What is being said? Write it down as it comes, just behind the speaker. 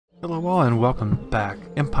Hello all and welcome back.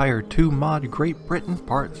 Empire 2 mod Great Britain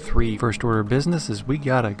Part 3. First order of business is we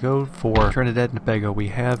gotta go for Trinidad and Tobago. We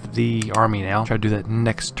have the army now. Try to do that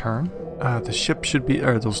next turn. The ship should be,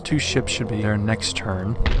 or those two ships should be there next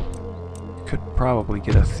turn. Could probably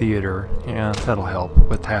get a theater. Yeah, that'll help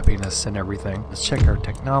with happiness and everything. Let's check our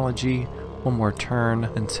technology. One more turn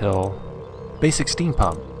until basic steam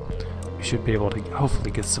pump. We should be able to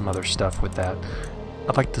hopefully get some other stuff with that.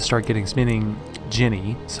 I'd like to start spinning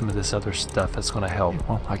Jenny, some of this other stuff that's going to help.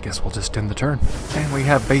 Well, I guess we'll just end the turn. And we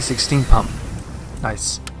have basic steam pump.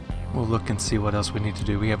 Nice. We'll look and see what else we need to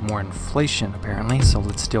do. We have more inflation apparently, so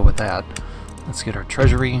let's deal with that. Let's get our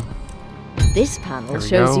treasury. This panel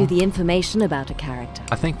shows you the information about a character.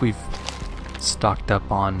 I think we've stocked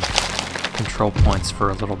up on control points for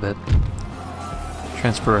a little bit.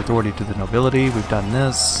 Transfer authority to the nobility. We've done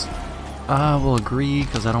this. We'll agree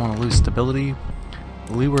because I don't want to lose stability.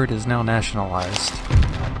 Leeward is now nationalized.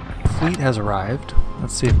 Fleet has arrived.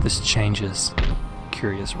 Let's see if this changes.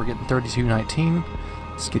 Curious. We're getting 3219.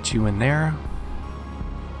 Let's get you in there.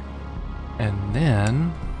 And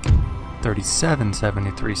then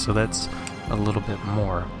 3773, so that's a little bit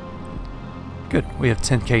more. Good. We have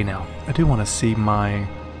 10k now. I do want to see my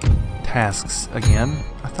tasks again.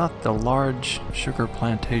 I thought the large sugar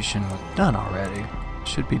plantation was done already.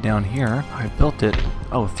 Should be down here. I built it.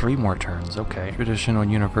 Oh, 3 more turns. Okay. Traditional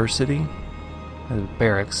university.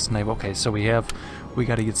 Barracks. Naval. Okay, so we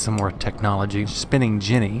got to get some more technology. Spinning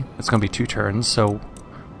Jenny. It's going to be 2 turns, so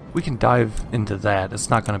we can dive into that. It's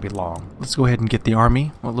not going to be long. Let's go ahead and get the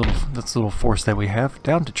army. That's little force that we have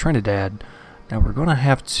down to Trinidad. Now we're going to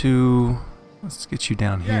have to. Let's get you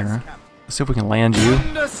down here. Let's see if we can land you.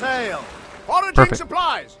 Perfect.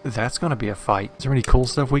 Supplies. That's gonna be a fight. Is there any cool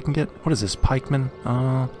stuff we can get? What is this, pikeman?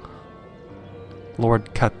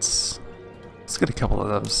 Lord Cuts. Let's get a couple of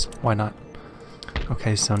those. Why not?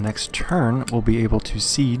 Okay, so next turn we'll be able to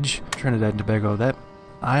siege Trinidad and Tobago. That,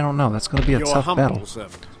 I don't know. That's gonna be a tough battle.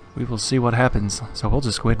 We will see what happens. So we'll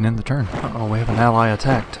just go ahead and end the turn. Uh-oh, we have an ally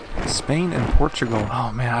attacked. Spain and Portugal.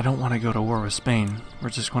 Oh man, I don't want to go to war with Spain. We're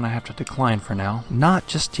just going to have to decline for now. Not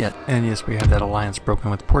just yet. And yes, we had that alliance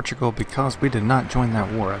broken with Portugal because we did not join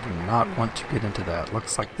that war. I do not want to get into that.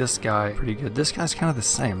 Looks like this guy, pretty good. This guy's kind of the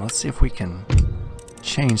same. Let's see if we can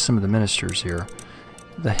change some of the ministers here.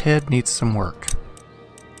 The head needs some work.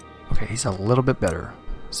 Okay, he's a little bit better.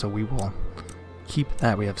 So we will keep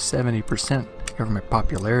that. We have 70% government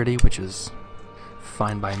popularity, which is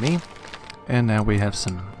fine by me. And now we have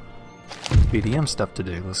some BDM stuff to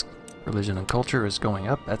do. Religion and culture is going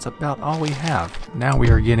up. That's about all we have. Now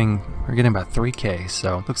we're getting about 3k,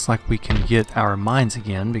 so looks like we can get our mines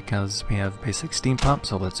again because we have basic steam pump,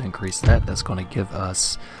 so let's increase that. That's going to give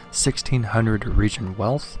us 1600 region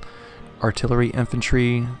wealth. Artillery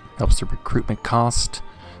infantry helps the recruitment cost,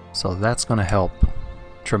 so that's going to help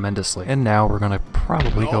tremendously. And now we're going to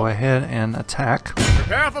probably go ahead and attack.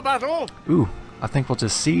 Prepare for battle. Ooh, I think we'll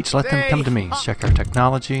just siege. Let them come to me. Let's check our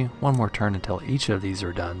technology. One more turn until each of these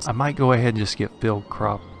are done. I might go ahead and just get field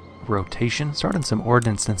crop rotation. Starting some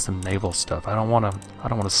ordnance and some naval stuff. I don't want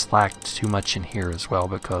to slack too much in here as well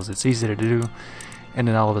because it's easy to do. And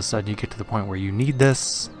then all of a sudden you get to the point where you need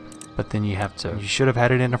this, but then you should have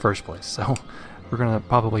had it in the first place. So we're going to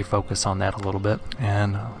probably focus on that a little bit,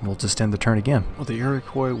 and we'll just end the turn again. Well, the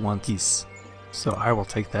Iroquois want peace, so I will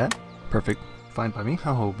take that. Perfect. Fine by me.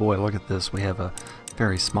 Oh boy, look at this. We have a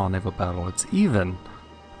very small naval battle. It's even.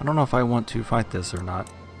 I don't know if I want to fight this or not.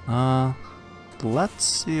 Let's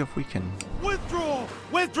see if we can. Withdraw!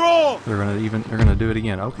 Withdraw! They're gonna do it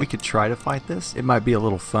again. Okay, we could try to fight this. It might be a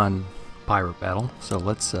little fun pirate battle. So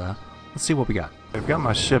let's see what we got. I've got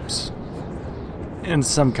my ships in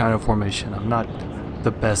some kind of formation. I'm not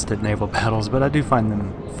the best at naval battles, but I do find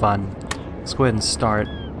them fun. Let's go ahead and start,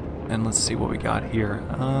 and let's see what we got here.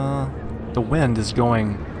 The wind is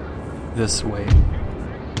going this way.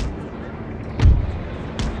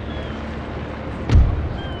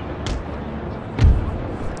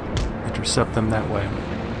 Intercept them that way.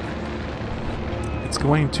 It's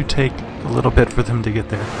going to take a little bit for them to get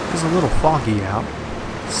there. It's a little foggy out.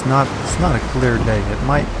 It's not a clear day. It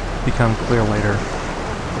might become clear later.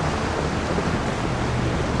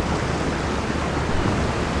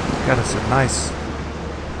 Got us a nice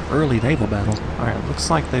early naval battle. Alright, looks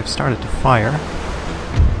like they've started to fire.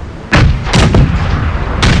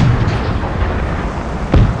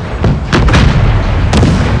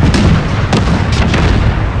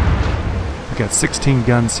 We got 16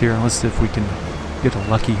 guns here. Let's see if we can get a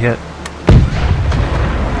lucky hit.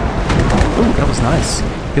 Ooh, that was nice.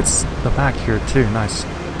 Hits the back here too. Nice. Ooh,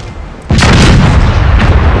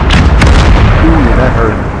 that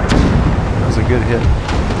hurt. That was a good hit.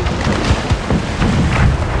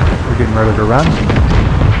 getting ready to run.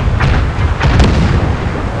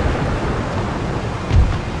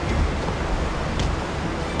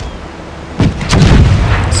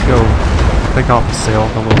 Let's go take off the sail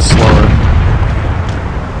a little slower.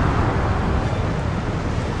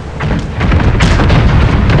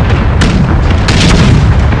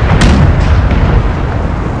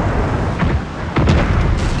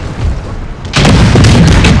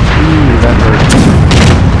 Ooh, that hurt.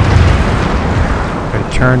 Okay,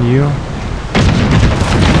 turn you.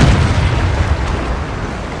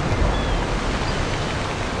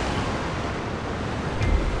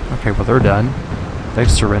 Okay, well they're done. They've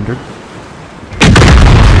surrendered.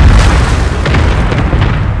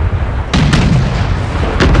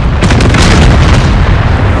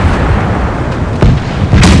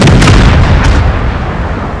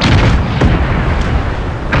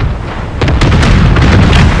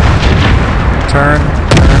 Turn.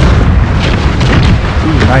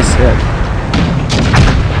 Ooh, nice hit.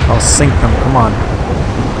 I'll sink them, come on.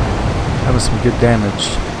 That was some good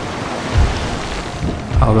damage.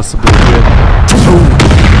 Oh, this will be good. Ooh.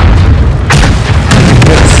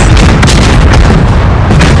 Hits.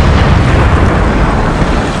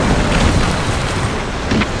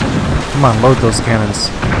 Come on, load those cannons.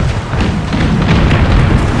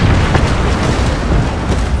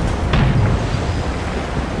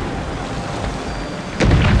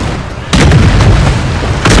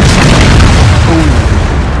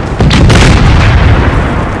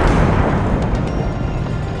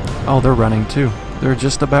 Oh, they're running too. They're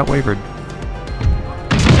just about wavered.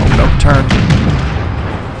 Oh, no, turn.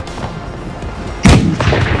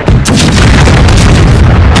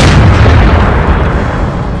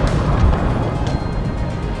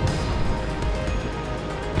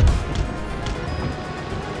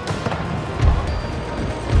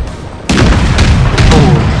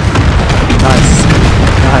 Oh, nice.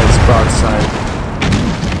 Nice broadside.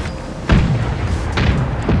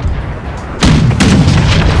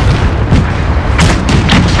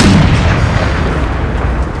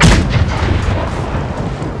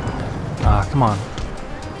 Come on.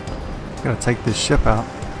 Gotta take this ship out.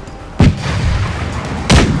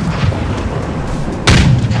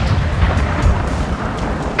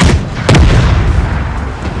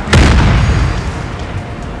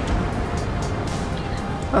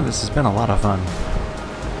 Oh, this has been a lot of fun.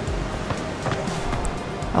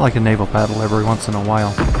 I like a naval battle every once in a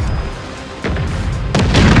while.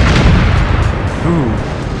 Ooh.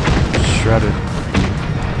 Shredded.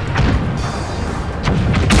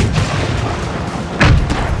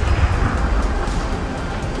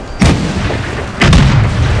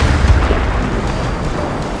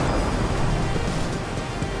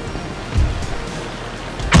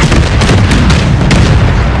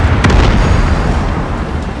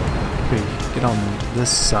 On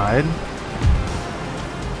this side.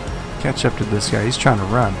 Catch up to this guy. He's trying to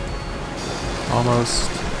run.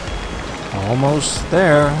 Almost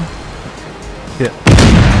there. Hit.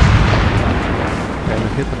 Okay, we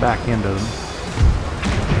hit the back end of them.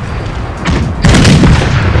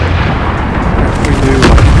 We do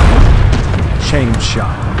chain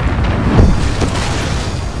shot.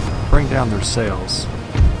 Bring down their sails.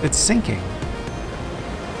 It's sinking.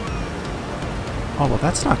 Oh, well,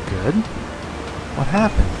 that's not good. What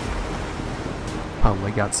happened?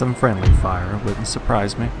 Probably got some friendly fire. Wouldn't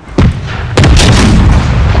surprise me.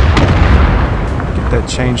 Get that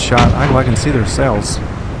chain shot. I can see their sails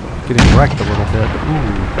getting wrecked a little bit.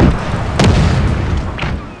 Ooh.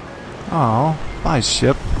 Oh, bye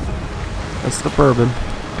ship. That's the Bourbon.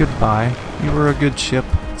 Goodbye. You were a good ship.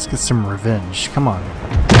 Let's get some revenge. Come on. Ooh,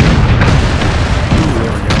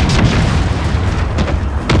 there we go.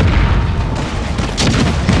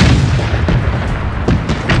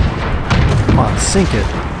 Come on, sink it.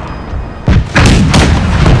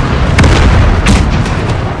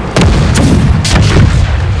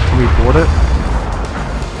 Can we board it?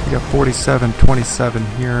 We got 47, 27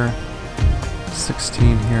 here,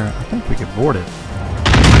 16 here. I think we could board it.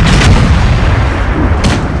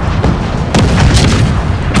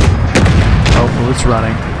 Oh, well, it's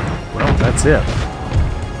running. Well, that's it.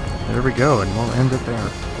 There we go, and we'll end it there.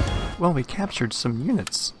 Well, we captured some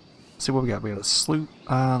units. Let's see what we got. We got a sloop.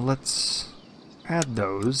 Let's add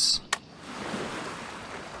those.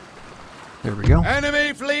 There we go.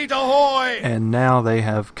 Enemy fleet ahoy! And now they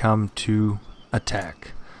have come to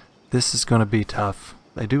attack. This is going to be tough.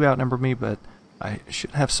 They do outnumber me, but I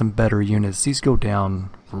should have some better units. These go down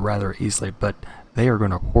rather easily, but they are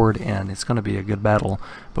going to horde in. It's going to be a good battle,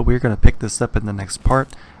 but we're going to pick this up in the next part.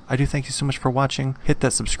 I do thank you so much for watching. Hit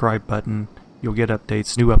that subscribe button, You'll get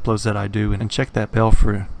updates, new uploads that I do, and check that bell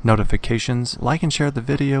for notifications. Like and share the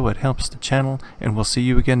video, it helps the channel, and we'll see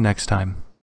you again next time.